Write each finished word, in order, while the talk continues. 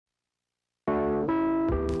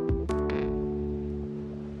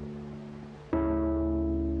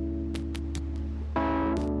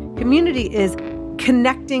Community is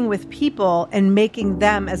connecting with people and making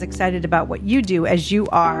them as excited about what you do as you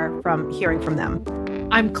are from hearing from them.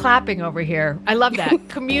 I'm clapping over here. I love that.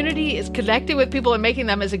 Community is connecting with people and making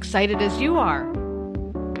them as excited as you are.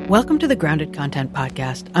 Welcome to the Grounded Content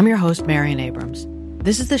Podcast. I'm your host, Marian Abrams.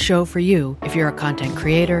 This is the show for you if you're a content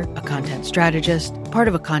creator, a content strategist, part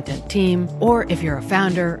of a content team, or if you're a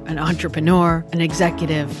founder, an entrepreneur, an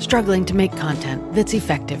executive struggling to make content that's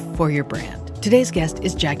effective for your brand. Today's guest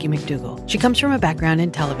is Jackie McDougall. She comes from a background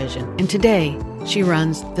in television, and today she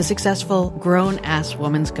runs the successful Grown Ass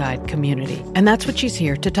Woman's Guide community. And that's what she's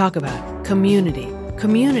here to talk about, community.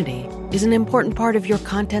 Community is an important part of your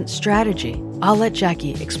content strategy. I'll let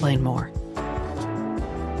Jackie explain more.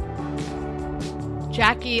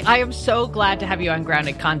 Jackie, I am so glad to have you on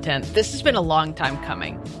Grounded Content. This has been a long time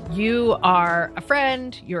coming. You are a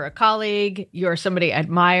friend, you're a colleague, you're somebody I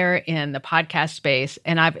admire in the podcast space,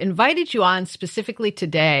 and I've invited you on specifically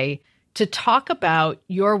today to talk about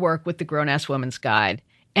your work with the Grown Ass Woman's Guide,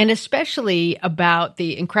 and especially about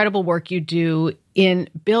the incredible work you do in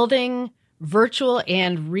building virtual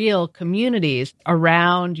and real communities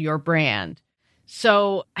around your brand.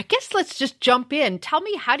 So I guess let's just jump in. Tell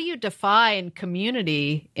me, how do you define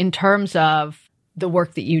community in terms of the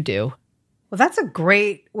work that you do? Well, that's a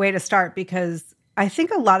great way to start because I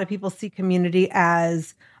think a lot of people see community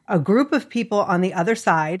as a group of people on the other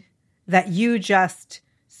side that you just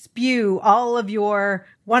spew all of your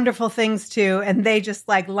wonderful things to, and they just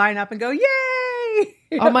like line up and go, yay!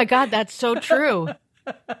 Oh my God, that's so true.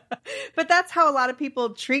 But that's how a lot of people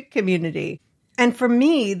treat community. And for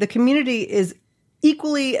me, the community is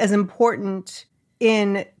equally as important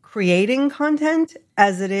in creating content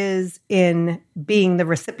as it is in being the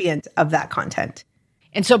recipient of that content.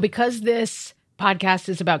 And so because this podcast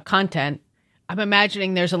is about content, I'm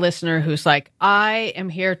imagining there's a listener who's like, I am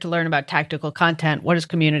here to learn about tactical content. What does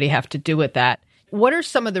community have to do with that? What are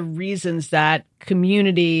some of the reasons that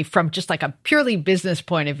community, from just like a purely business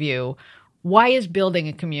point of view, why is building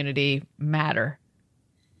a community matter?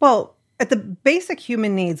 Well, at the basic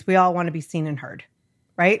human needs, we all want to be seen and heard,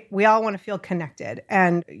 right? We all want to feel connected.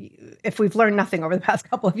 And if we've learned nothing over the past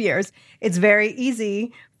couple of years, it's very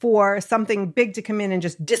easy for something big to come in and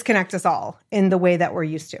just disconnect us all in the way that we're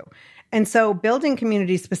used to. And so building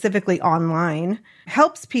community specifically online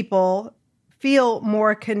helps people feel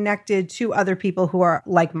more connected to other people who are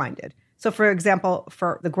like-minded. So for example,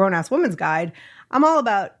 for the Grown Ass Woman's Guide, I'm all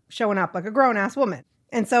about showing up like a grown-ass woman.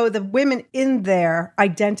 And so the women in there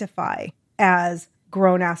identify as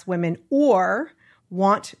grown-ass women or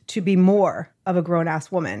want to be more of a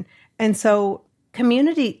grown-ass woman. And so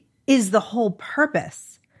community is the whole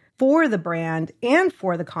purpose for the brand and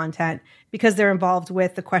for the content because they're involved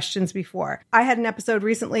with the questions before. I had an episode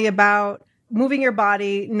recently about moving your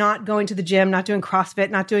body, not going to the gym, not doing CrossFit,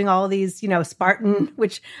 not doing all of these, Spartan,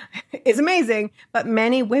 which is amazing. But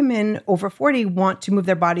many women over 40 want to move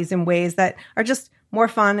their bodies in ways that are just more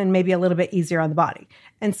fun and maybe a little bit easier on the body.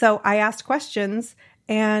 And so I asked questions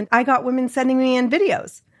and I got women sending me in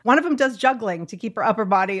videos. One of them does juggling to keep her upper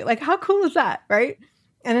body. Like, how cool is that, right?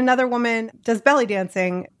 And another woman does belly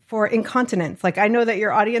dancing for incontinence. Like, I know that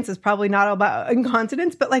your audience is probably not all about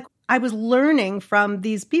incontinence, but like I was learning from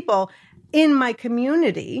these people in my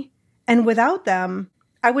community, and without them,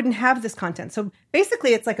 I wouldn't have this content. So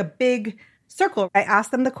basically, it's like a big circle. I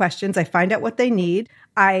ask them the questions, I find out what they need,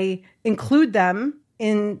 I include them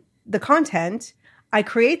in the content, I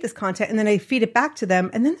create this content, and then I feed it back to them,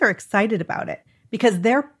 and then they're excited about it because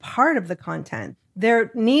they're part of the content.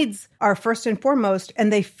 Their needs are first and foremost,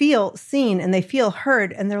 and they feel seen and they feel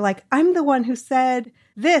heard, and they're like, I'm the one who said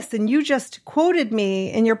this, and you just quoted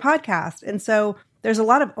me in your podcast. And so there's a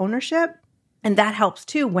lot of ownership. And that helps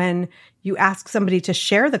too when you ask somebody to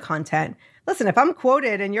share the content. Listen, if I'm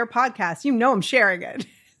quoted in your podcast, I'm sharing it.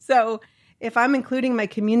 So if I'm including my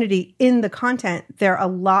community in the content, they're a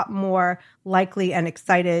lot more likely and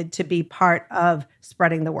excited to be part of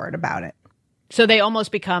spreading the word about it. So they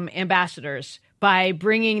almost become ambassadors by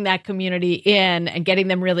bringing that community in and getting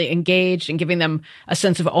them really engaged and giving them a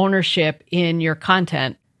sense of ownership in your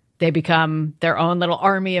content. They become their own little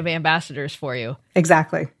army of ambassadors for you.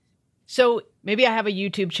 Exactly. So maybe I have a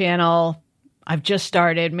YouTube channel I've just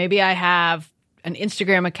started. Maybe I have an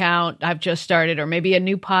Instagram account I've just started, or maybe a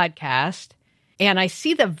new podcast, and I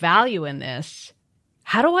see the value in this.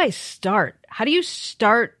 How do I start? How do you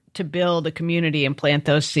start to build a community and plant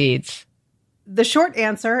those seeds? The short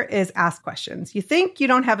answer is ask questions. You think you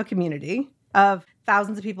don't have a community of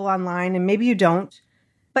thousands of people online, and maybe you don't,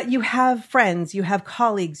 but you have friends, you have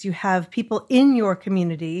colleagues, you have people in your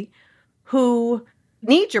community who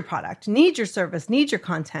need your product, need your service, need your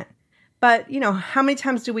content. But, how many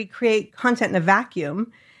times do we create content in a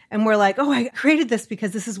vacuum and we're like, oh, I created this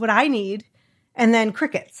because this is what I need, and then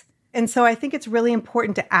crickets. And so I think it's really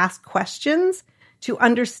important to ask questions to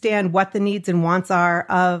understand what the needs and wants are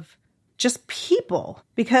of just people,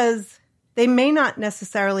 because they may not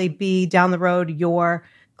necessarily be down the road your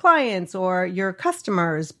clients or your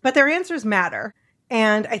customers, but their answers matter.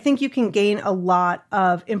 And I think you can gain a lot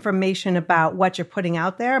of information about what you're putting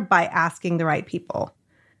out there by asking the right people.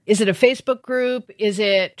 Is it a Facebook group? Is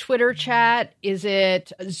it Twitter chat? Is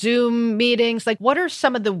it Zoom meetings? Like, what are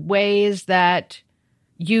some of the ways that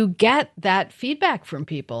you get that feedback from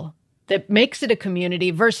people that makes it a community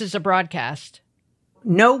versus a broadcast?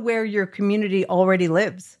 Know where your community already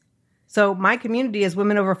lives. So my community is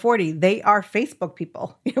women over 40. They are Facebook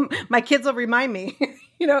people. My kids will remind me,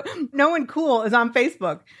 no one cool is on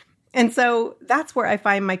Facebook. And so that's where I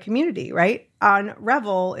find my community, right? On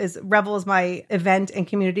Revel is my event and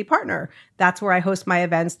community partner. That's where I host my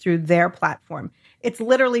events through their platform. It's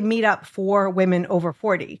literally Meetup for women over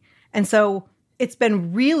 40. And so it's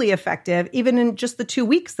been really effective, even in just the 2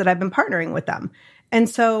 weeks that I've been partnering with them. And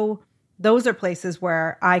so those are places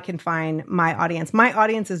where I can find my audience. My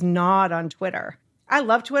audience is not on Twitter. I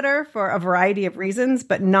love Twitter for a variety of reasons,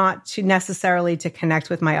 but not to necessarily to connect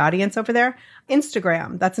with my audience over there.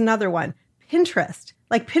 Instagram, that's another one. Pinterest.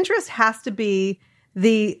 Pinterest has to be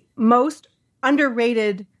the most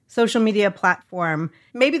underrated social media platform.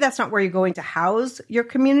 Maybe that's not where you're going to house your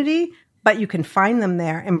community, but you can find them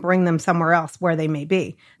there and bring them somewhere else where they may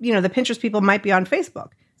be. The Pinterest people might be on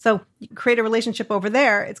Facebook. So you create a relationship over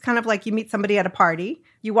there. It's kind of like you meet somebody at a party.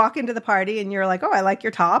 You walk into the party and you're like, oh, I like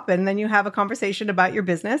your top. And then you have a conversation about your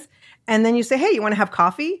business. And then you say, hey, you want to have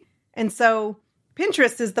coffee? And so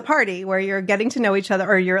Pinterest is the party where you're getting to know each other,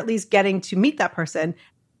 or you're at least getting to meet that person.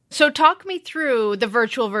 So talk me through the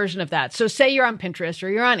virtual version of that. So say you're on Pinterest or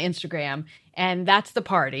you're on Instagram, and that's the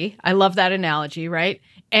party. I love that analogy, right?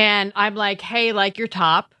 And I'm like, hey, like your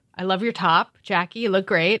top. I love your top, Jackie. You look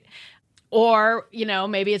great. Or,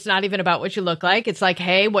 maybe it's not even about what you look like. It's like,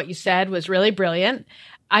 hey, what you said was really brilliant.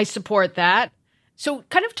 I support that. So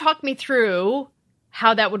kind of talk me through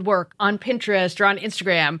how that would work on Pinterest or on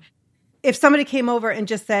Instagram. If somebody came over and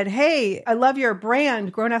just said, hey, I love your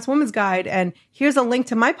brand, Grown Ass Woman's Guide, and here's a link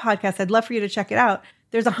to my podcast, I'd love for you to check it out.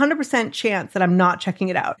 There's 100% chance that I'm not checking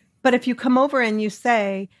it out. But if you come over and you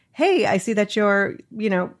say, hey, I see that you're,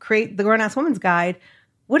 create the Grown Ass Woman's Guide,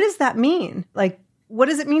 what does that mean? What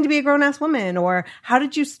does it mean to be a grown-ass woman? Or how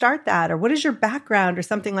did you start that? Or what is your background or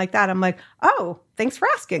something like that? I'm like, oh, thanks for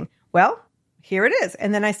asking. Well, here it is.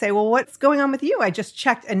 And then I say, well, what's going on with you? I just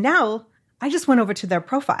checked. And now I just went over to their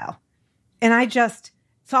profile and I just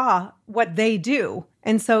saw what they do.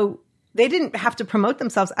 And so they didn't have to promote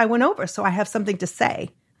themselves. I went over. So I have something to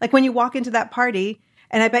say. Like when you walk into that party,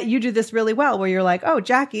 and I bet you do this really well, where you're like, oh,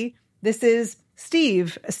 Jackie, this is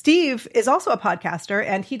Steve. Steve is also a podcaster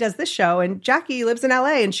and he does this show, and Jackie lives in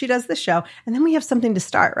LA and she does this show. And then we have something to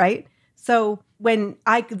start, right? So when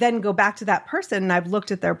I then go back to that person and I've looked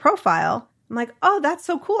at their profile, I'm like, oh, that's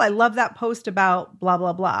so cool. I love that post about blah,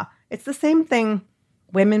 blah, blah. It's the same thing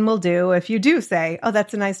women will do if you do say, oh,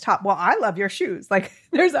 that's a nice top. Well, I love your shoes.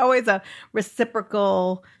 There's always a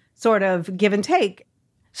reciprocal sort of give and take.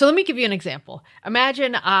 So let me give you an example.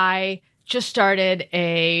 Imagine I just started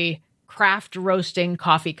a craft roasting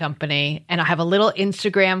coffee company and I have a little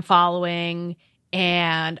Instagram following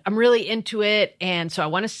and I'm really into it. And so I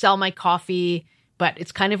want to sell my coffee, but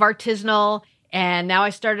it's kind of artisanal. And now I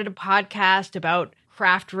started a podcast about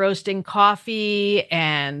craft roasting coffee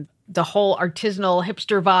and the whole artisanal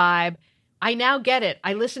hipster vibe. I now get it.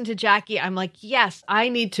 I listen to Jackie. I'm like, yes, I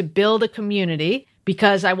need to build a community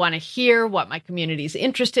because I want to hear what my community is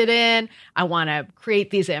interested in. I want to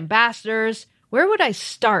create these ambassadors. Where would I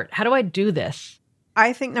start? How do I do this?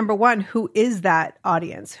 I think number one, who is that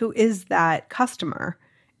audience? Who is that customer?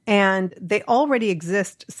 And they already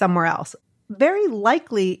exist somewhere else, very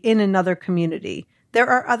likely in another community. There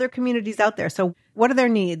are other communities out there. So what are their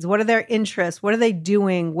needs? What are their interests? What are they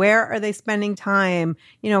doing? Where are they spending time?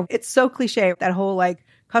 It's so cliche, that whole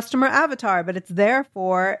customer avatar, but it's there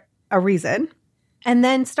for a reason. And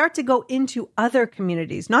then start to go into other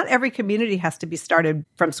communities. Not every community has to be started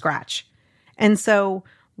from scratch. And so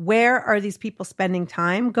where are these people spending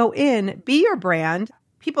time? Go in, be your brand.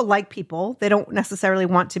 People like people. They don't necessarily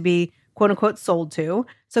want to be quote unquote sold to.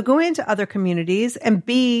 So go into other communities and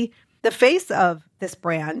be the face of this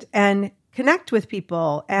brand and connect with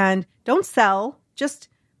people, and don't sell, just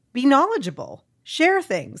be knowledgeable, share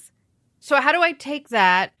things. So how do I take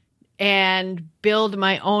that and build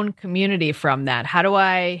my own community from that? How do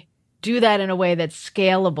I do that in a way that's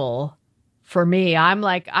scalable for me.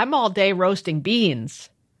 I'm all day roasting beans.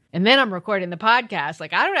 And then I'm recording the podcast.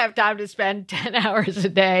 Like, I don't have time to spend 10 hours a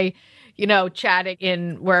day, chatting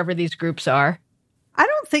in wherever these groups are. I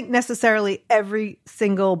don't think necessarily every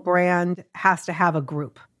single brand has to have a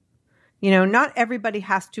group. Not everybody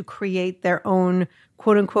has to create their own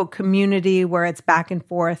quote unquote community where it's back and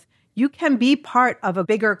forth. You can be part of a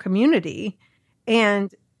bigger community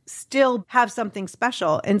and still have something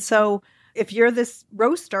special. And so if you're this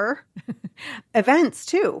roaster, events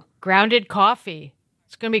too. Grounded coffee.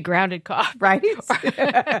 It's going to be grounded coffee. Right?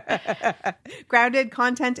 Grounded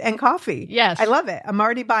content and coffee. Yes. I love it. I'm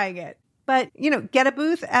already buying it. But, get a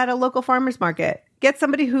booth at a local farmer's market. Get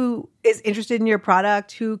somebody who is interested in your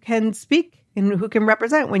product, who can speak and who can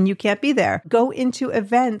represent when you can't be there. Go into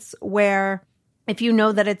events where if you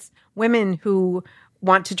know that it's women who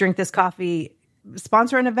want to drink this coffee,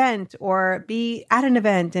 sponsor an event or be at an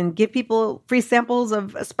event and give people free samples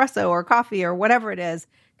of espresso or coffee or whatever it is.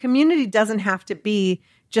 Community doesn't have to be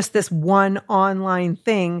just this one online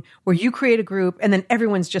thing where you create a group and then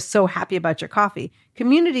everyone's just so happy about your coffee.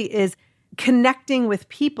 Community is connecting with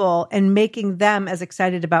people and making them as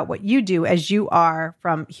excited about what you do as you are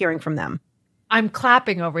from hearing from them. I'm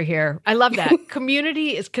clapping over here. I love that.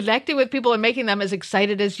 Community is connecting with people and making them as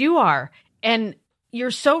excited as you are. And you're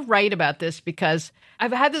so right about this, because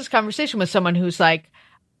I've had this conversation with someone who's like,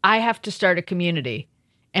 I have to start a community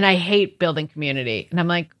and I hate building community. And I'm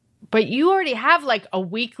like, but you already have like a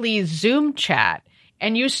weekly Zoom chat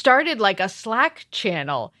and you started like a Slack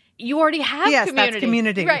channel. You already have community. That's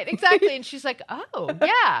community. Right, exactly. And she's like, oh,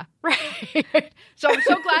 yeah, right. So I'm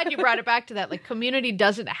so glad you brought it back to that. Like, community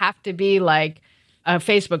doesn't have to be like a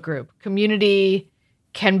Facebook group. Community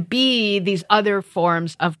can be these other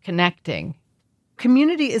forms of connecting.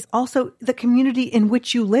 Community is also the community in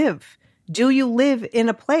which you live. Do you live in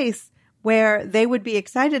a place where they would be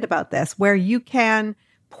excited about this, where you can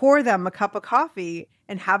pour them a cup of coffee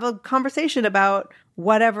and have a conversation about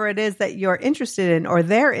whatever it is that you're interested in or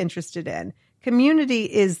they're interested in? Community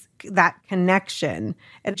is that connection.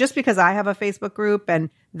 And just because I have a Facebook group and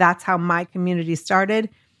that's how my community started,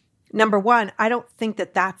 number one, I don't think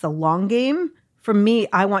that that's a long game. For me,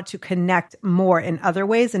 I want to connect more in other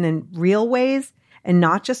ways and in real ways and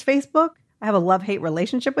not just Facebook. I have a love-hate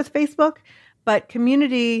relationship with Facebook, but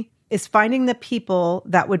community is finding the people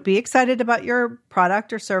that would be excited about your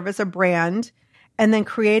product or service or brand, and then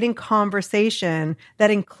creating conversation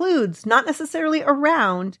that includes, not necessarily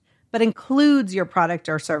around, but includes your product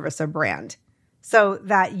or service or brand, so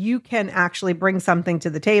that you can actually bring something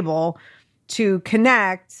to the table to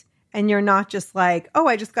connect. And you're not just like, oh,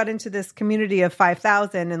 I just got into this community of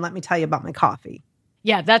 5,000 and let me tell you about my coffee.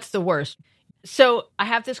 Yeah, that's the worst. So I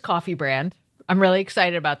have this coffee brand. I'm really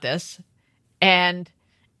excited about this. And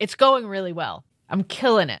it's going really well. I'm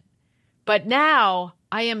killing it. But now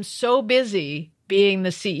I am so busy being the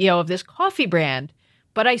CEO of this coffee brand,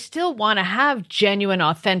 but I still want to have genuine,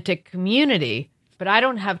 authentic community, but I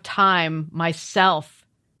don't have time myself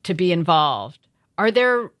to be involved. Are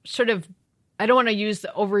there sort of, I don't want to use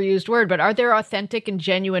the overused word, but are there authentic and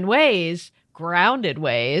genuine ways, grounded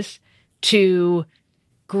ways, to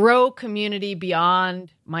grow community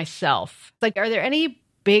beyond myself? Like, are there any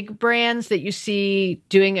big brands that you see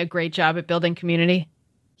doing a great job at building community?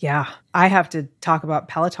 Yeah, I have to talk about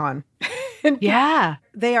Peloton. Yeah.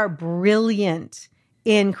 They are brilliant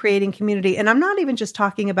in creating community. And I'm not even just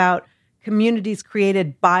talking about communities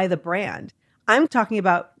created by the brand. I'm talking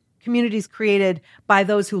about communities created by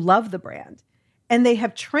those who love the brand. And they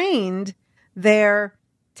have trained their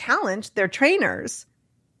talent, their trainers,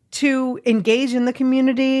 to engage in the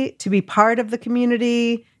community, to be part of the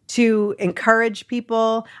community, to encourage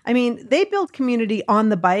people. I mean, they build community on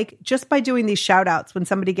the bike just by doing these shout outs when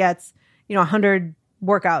somebody gets, 100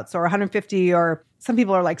 workouts or 150, or some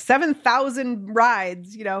people are like 7,000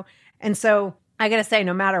 rides, And so I got to say,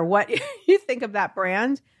 no matter what you think of that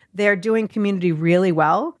brand, they're doing community really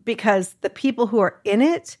well, because the people who are in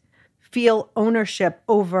it feel ownership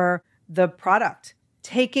over the product,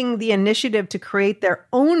 taking the initiative to create their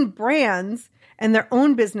own brands and their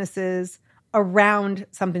own businesses around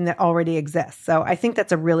something that already exists. So I think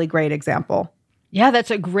that's a really great example. Yeah, that's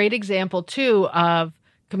a great example too of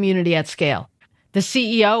community at scale. The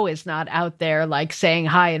CEO is not out there like saying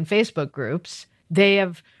hi in Facebook groups. They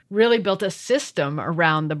have really built a system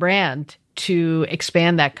around the brand to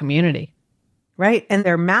expand that community. Right. And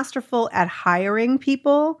they're masterful at hiring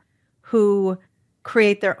people who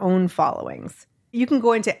create their own followings. You can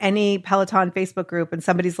go into any Peloton Facebook group and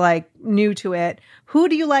somebody's like new to it. Who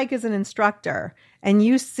do you like as an instructor? And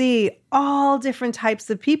you see all different types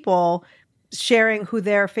of people sharing who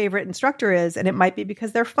their favorite instructor is. And it might be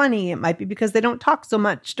because they're funny. It might be because they don't talk so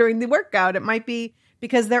much during the workout. It might be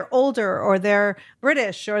because they're older or they're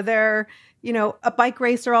British or they're, a bike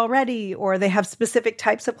racer already, or they have specific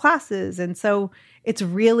types of classes. And so it's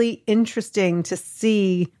really interesting to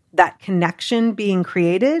see that connection being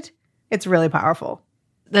created. It's really powerful.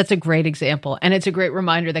 That's a great example. And it's a great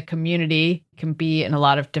reminder that community can be in a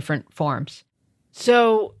lot of different forms.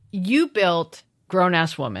 So you built Grown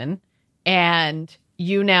Ass Woman, and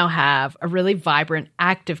you now have a really vibrant,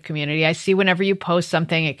 active community. I see whenever you post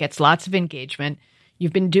something, it gets lots of engagement.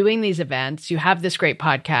 You've been doing these events. You have this great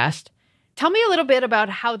podcast. Tell me a little bit about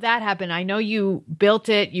how that happened. I know you built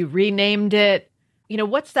it, you renamed it.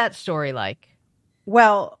 What's that story like?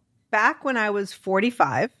 Well, back when I was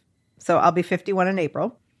 45, so I'll be 51 in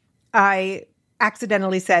April, I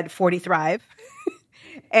accidentally said 40 Thrive.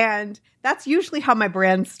 And that's usually how my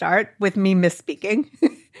brands start, with me misspeaking.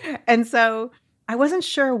 And so I wasn't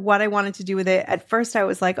sure what I wanted to do with it. At first, I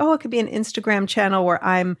was like, it could be an Instagram channel where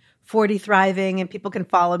I'm 40 Thriving and people can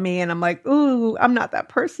follow me. And I'm like, ooh, I'm not that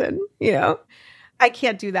person. I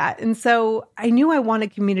can't do that. And so I knew I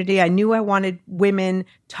wanted community. I knew I wanted women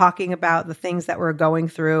talking about the things that we're going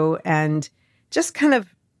through and just kind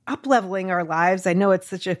of up-leveling our lives. I know it's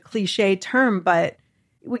such a cliche term, but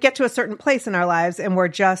we get to a certain place in our lives and we're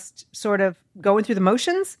just sort of going through the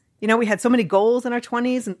motions. We had so many goals in our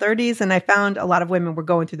 20s and 30s, and I found a lot of women were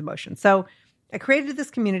going through the motions. So I created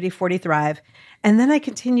this community, 40 Thrive, and then I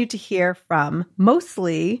continued to hear from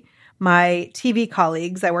mostly my TV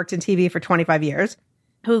colleagues. I worked in TV for 25 years,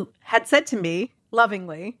 who had said to me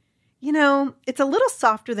lovingly, it's a little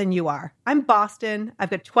softer than you are. I'm Boston.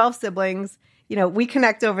 I've got 12 siblings. We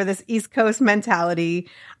connect over this East Coast mentality.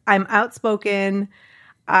 I'm outspoken.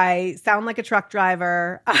 I sound like a truck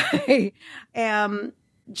driver. I am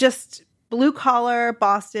just blue collar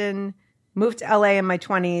Boston, moved to LA in my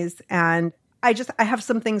 20s. And I have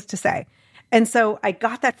some things to say. And so I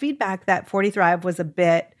got that feedback that 40 Thrive was a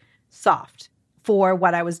bit soft for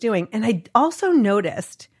what I was doing. And I also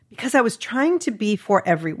noticed, because I was trying to be for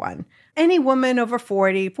everyone, any woman over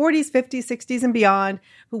 40, 40s, 50s, 60s, and beyond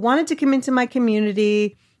who wanted to come into my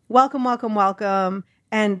community, welcome, welcome, welcome.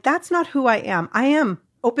 And that's not who I am. I am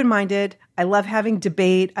open-minded. I love having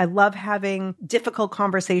debate. I love having difficult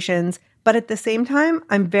conversations. But at the same time,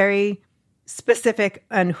 I'm very specific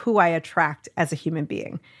on who I attract as a human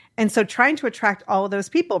being. And so trying to attract all of those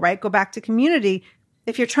people, right? Go back to community.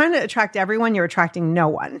 If you're trying to attract everyone, you're attracting no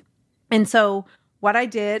one. And so what I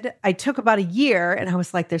did, I took about a year and I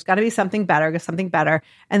was like, there's got to be something better, something better.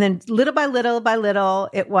 And then little by little,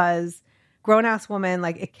 it was Grown Ass Woman.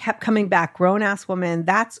 Like, it kept coming back, Grown Ass Woman.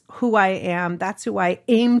 That's who I am. That's who I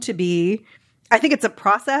aim to be. I think it's a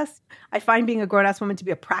process. I find being a grown ass woman to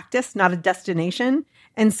be a practice, not a destination.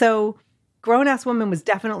 And so Grown Ass Woman was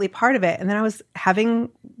definitely part of it. And then I was having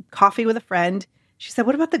coffee with a friend. She said,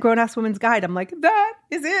 what about the Grown Ass Woman's Guide? I'm like, that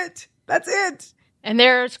is it. That's it. And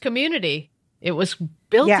there's community. It was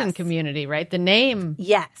built in community, right? The name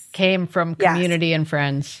came from community and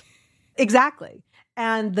friends. Exactly.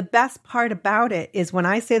 And the best part about it is when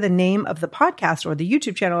I say the name of the podcast or the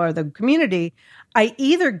YouTube channel or the community, I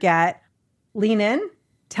either get lean in,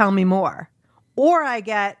 tell me more, or I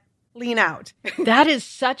get lean out. That is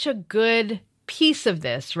such a good piece of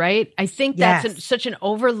this, right? I think that's such an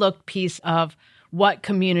overlooked piece of what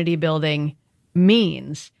community building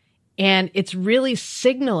means. And it's really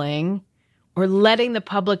signaling or letting the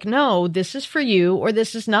public know this is for you or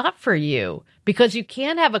this is not for you. Because you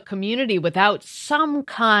can't have a community without some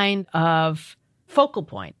kind of focal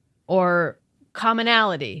point or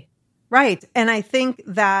commonality. Right. And I think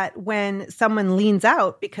that when someone leans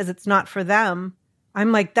out because it's not for them,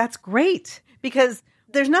 I'm like, that's great. Because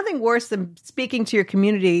there's nothing worse than speaking to your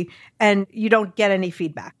community and you don't get any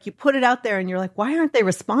feedback. You put it out there and you're like, why aren't they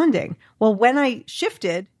responding? Well, when I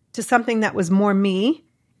shifted to something that was more me,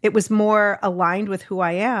 it was more aligned with who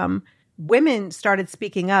I am, women started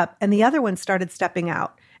speaking up and the other ones started stepping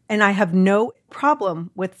out. And I have no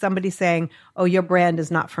problem with somebody saying, oh, your brand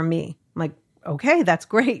is not for me. I'm like, okay, that's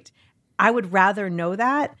great. I would rather know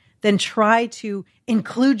that than try to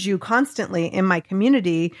include you constantly in my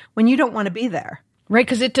community when you don't want to be there. Right,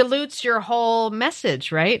 because it dilutes your whole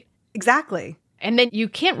message, right? Exactly. And then you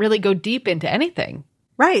can't really go deep into anything.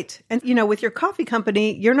 Right. And, with your coffee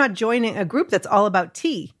company, you're not joining a group that's all about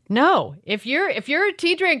tea. No. If you're a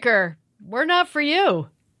tea drinker, we're not for you.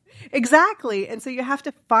 Exactly. And so you have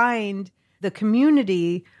to find the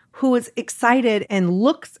community who is excited and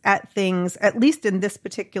looks at things, at least in this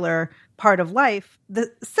particular part of life,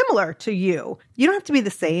 similar to you. You don't have to be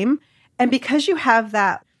the same. And because you have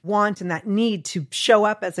that want and that need to show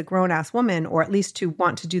up as a grown-ass woman, or at least to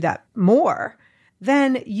want to do that more,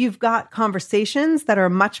 then you've got conversations that are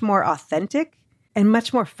much more authentic and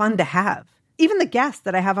much more fun to have. Even the guests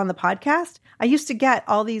that I have on the podcast, I used to get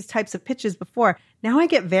all these types of pitches before. Now I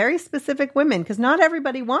get very specific women because not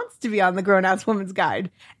everybody wants to be on the Grown-Ass Woman's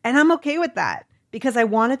Guide. And I'm okay with that because I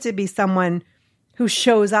want it to be someone who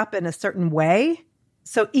shows up in a certain way.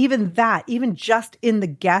 So even that, even just in the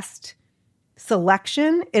guest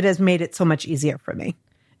selection, it has made it so much easier for me.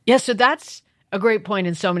 Yeah, so that's a great point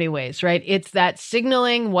in so many ways, right? It's that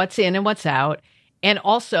signaling what's in and what's out, and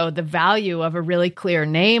also the value of a really clear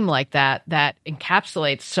name like that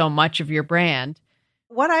encapsulates so much of your brand.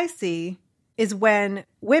 What I see is when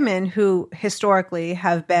women who historically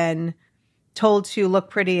have been told to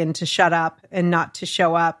look pretty and to shut up and not to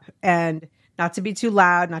show up and not to be too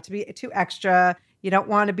loud, not to be too extra, you don't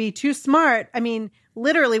want to be too smart. I mean,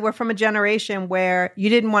 literally, we're from a generation where you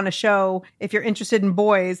didn't want to show, if you're interested in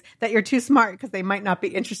boys, that you're too smart because they might not be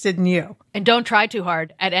interested in you. And don't try too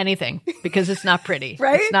hard at anything because it's not pretty.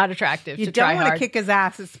 Right? It's not attractive you to try hard. You don't want to kick his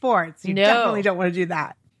ass at sports. You No. definitely don't want to do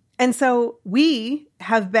that. And so we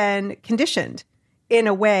have been conditioned in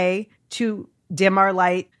a way to dim our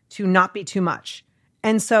light, to not be too much.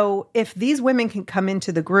 And so if these women can come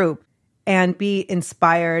into the group and be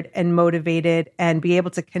inspired and motivated and be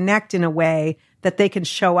able to connect in a way that they can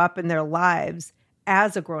show up in their lives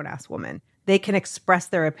as a grown-ass woman, they can express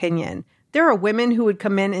their opinion. There are women who would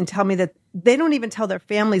come in and tell me that they don't even tell their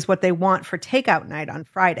families what they want for takeout night on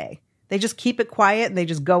Friday. They just keep it quiet and they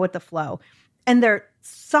just go with the flow. And they're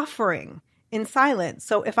suffering in silence.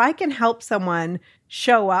 So if I can help someone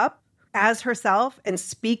show up as herself and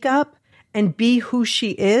speak up and be who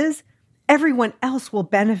she is, everyone else will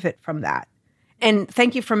benefit from that. And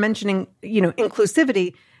thank you for mentioning,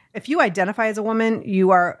 inclusivity. If you identify as a woman,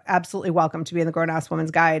 you are absolutely welcome to be in the Grown-Ass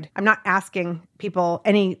Woman's Guide. I'm not asking people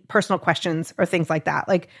any personal questions or things like that.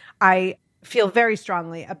 Like, I feel very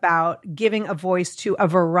strongly about giving a voice to a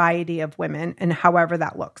variety of women and however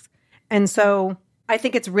that looks. And so I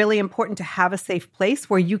think it's really important to have a safe place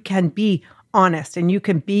where you can be honest and you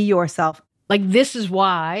can be yourself. Like, this is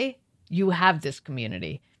why you have this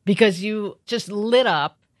community, because you just lit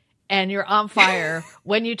up and you're on fire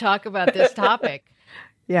when you talk about this topic.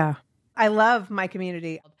 Yeah. I love my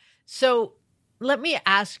community. So let me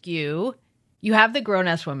ask you, you have the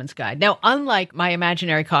Grown-Ass Women's Guide. Now, unlike My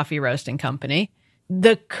Imaginary Coffee Roasting Company,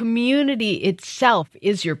 the community itself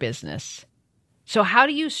is your business. So how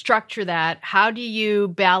do you structure that? How do you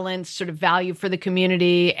balance sort of value for the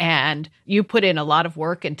community? And you put in a lot of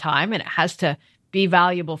work and time, and it has to be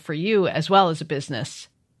valuable for you as well as a business.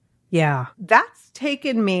 Yeah, that's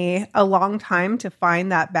taken me a long time to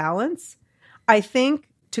find that balance. I think,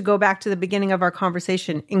 to go back to the beginning of our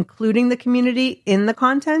conversation, including the community in the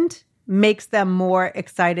content makes them more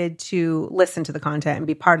excited to listen to the content and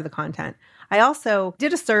be part of the content. I also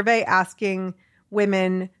did a survey asking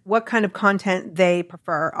women what kind of content they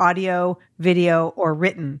prefer, audio, video, or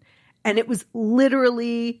written. And it was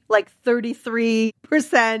literally like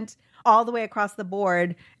 33% all the way across the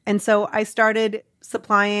board. And so I started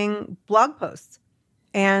supplying blog posts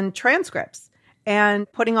and transcripts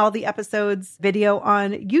and putting all the episodes video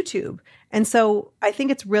on YouTube. And so I think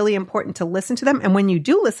it's really important to listen to them. And when you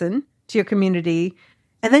do listen to your community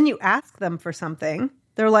and then you ask them for something,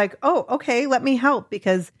 they're like, oh, okay, let me help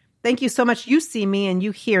because thank you so much. You see me and you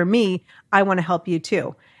hear me. I want to help you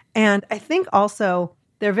too. And I think also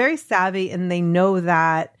they're very savvy and they know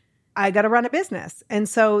that I got to run a business. And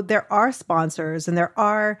so there are sponsors and there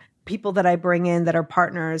are people that I bring in that are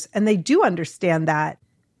partners, and they do understand that.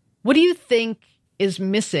 What do you think is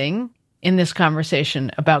missing in this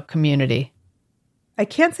conversation about community? I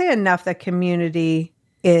can't say enough that community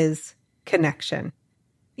is connection.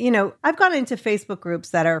 I've gone into Facebook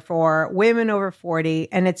groups that are for women over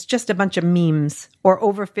 40, and it's just a bunch of memes, or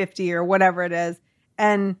over 50 or whatever it is.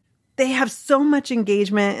 And they have so much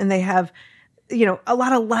engagement and they have, a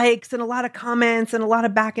lot of likes and a lot of comments and a lot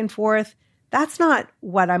of back and forth. That's not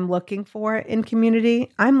what I'm looking for in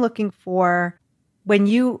community. I'm looking for when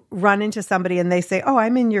you run into somebody and they say, oh,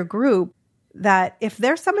 I'm in your group, that if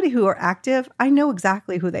there's somebody who are active, I know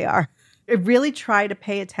exactly who they are. I really try to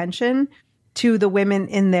pay attention to the women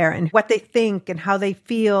in there and what they think and how they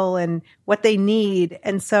feel and what they need.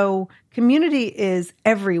 And so community is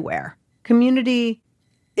everywhere. Community,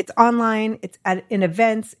 it's online, it's in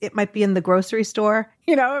events, it might be in the grocery store.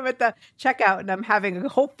 I'm at the checkout and I'm having a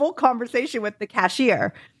whole full conversation with the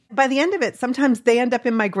cashier. By the end of it, sometimes they end up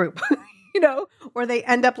in my group, or they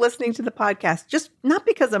end up listening to the podcast, just not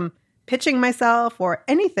because I'm pitching myself or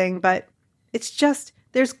anything, but it's just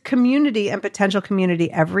there's community and potential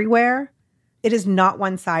community everywhere. It is not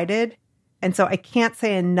one-sided. And so I can't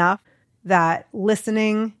say enough that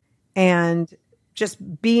listening and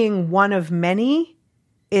just being one of many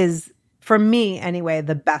is, for me anyway,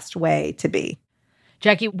 the best way to be.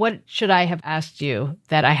 Jackie, what should I have asked you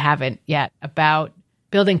that I haven't yet about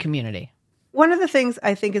building community? One of the things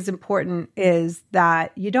I think is important is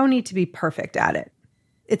that you don't need to be perfect at it.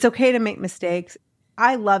 It's okay to make mistakes.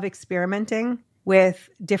 I love experimenting with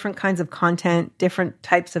different kinds of content, different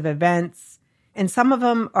types of events, and some of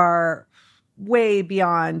them are way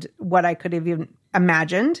beyond what I could have even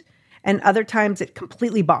imagined, and other times it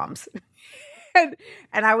completely bombs.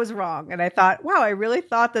 And I was wrong. And I thought, wow, I really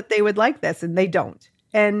thought that they would like this, and they don't.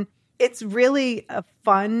 And it's really a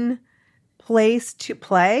fun place to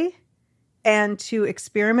play and to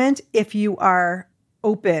experiment if you are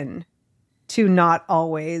open to not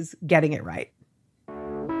always getting it right.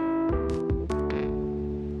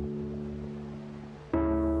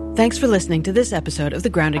 Thanks for listening to this episode of the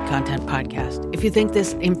Grounded Content Podcast. If you think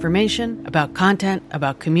this information about content,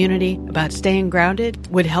 about community, about staying grounded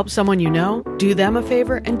would help someone you know, do them a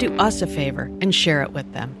favor and do us a favor and share it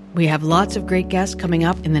with them. We have lots of great guests coming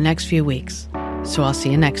up in the next few weeks. So I'll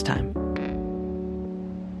see you next time.